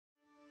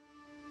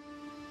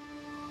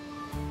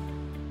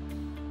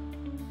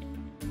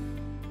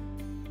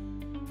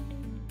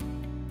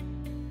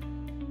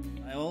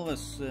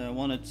always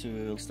wanted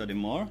to study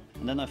more,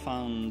 and then I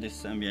found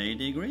this MBA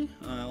degree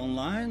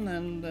online,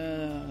 and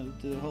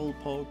the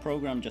whole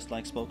program just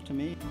spoke to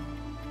me.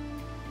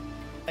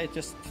 It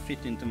just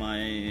fit into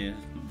my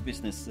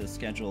business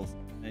schedule.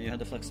 You had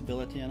the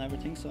flexibility and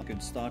everything, so you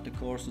could start the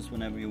courses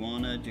whenever you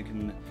wanted. You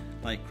can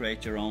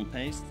create your own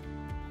pace.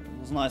 It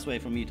was a nice way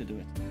for me to do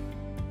it.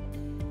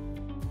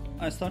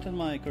 I started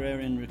my career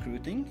in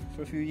recruiting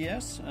for a few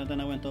years, then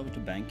I went over to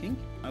banking.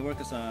 I work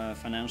as a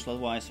financial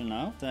advisor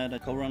now. I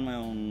co-run my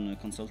own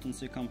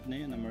consultancy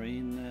company in the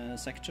marine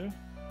sector.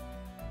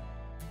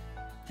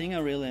 The thing I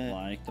really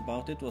liked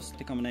about it was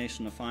the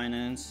combination of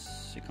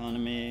finance,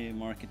 economy,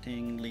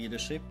 marketing,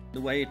 leadership.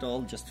 The way it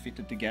all just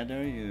fitted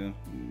together, you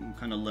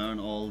kind of learn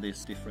all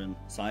these different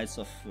sides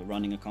of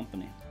running a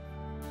company.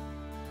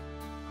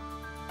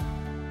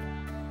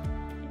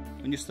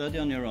 When you study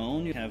on your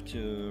own, you have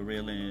to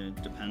really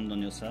depend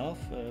on yourself,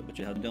 but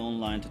you have the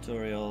online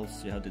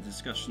tutorials, you have the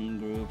discussion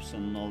groups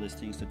and all these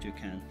things that you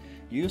can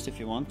use if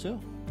you want to.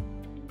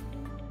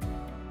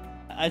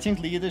 I think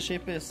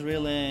leadership is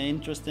really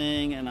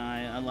interesting, and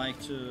I like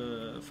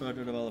to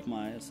further develop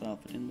myself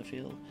in the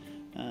field,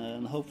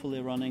 and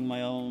hopefully running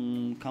my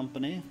own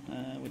company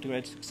with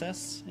great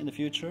success in the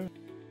future.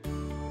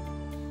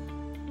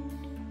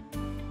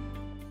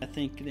 I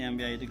think the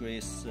MBA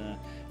degrees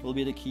will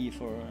be the key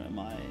for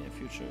my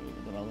future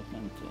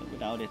development.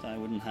 Without it, I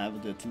wouldn't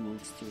have the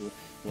tools to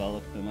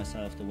develop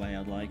myself the way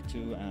I'd like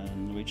to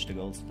and reach the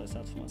goals that I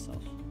set for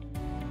myself.